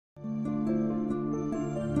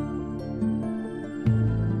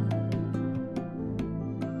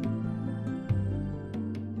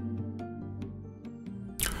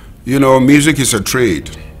You know, music is a trade.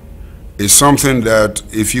 It's something that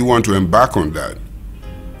if you want to embark on that,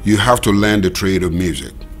 you have to learn the trade of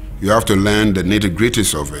music. You have to learn the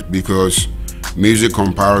nitty-gritties of it, because music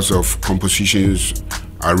comprises of compositions,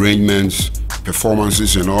 arrangements,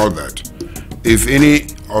 performances, and all that. If any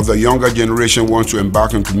of the younger generation wants to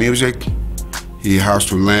embark into music, he has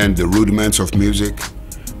to learn the rudiments of music.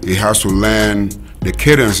 He has to learn the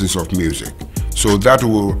cadences of music. So that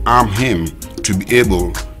will arm him to be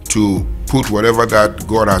able to put whatever that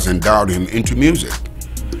God has endowed him into music.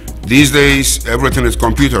 These days, everything is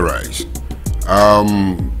computerized.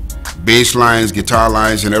 Bass lines, guitar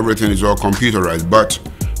lines, and everything is all computerized. But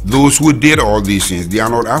those who did all these things, they are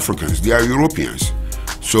not Africans, they are Europeans.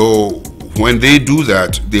 So when they do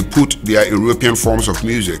that, they put their European forms of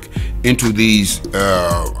music into these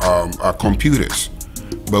computers.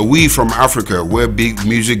 But we from Africa, where big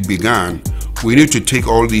music began, we need to take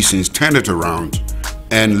all these things, turn it around,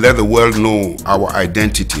 and let the world know our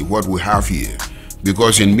identity, what we have here.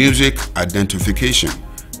 Because in music, identification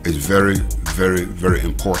is very, very, very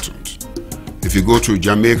important. If you go to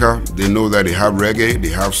Jamaica, they know that they have reggae, they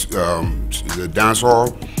have the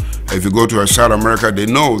dancehall. If you go to South America, they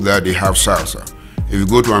know that they have salsa. If you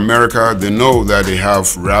go to America, they know that they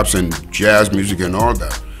have raps and jazz music and all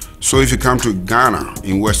that. So if you come to Ghana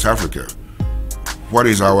in West Africa, what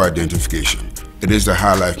is our identification? It is the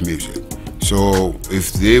high life music. So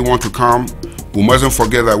if they want to come, we mustn't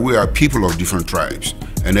forget that we are people of different tribes,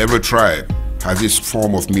 and every tribe has its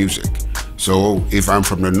form of music. So if I'm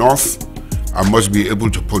from the north, I must be able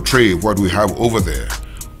to portray what we have over there.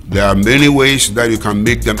 There are many ways that you can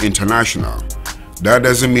make them international. That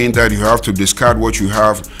doesn't mean that you have to discard what you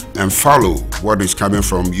have and follow what is coming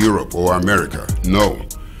from Europe or America. No,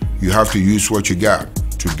 you have to use what you got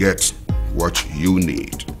to get what you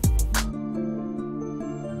need.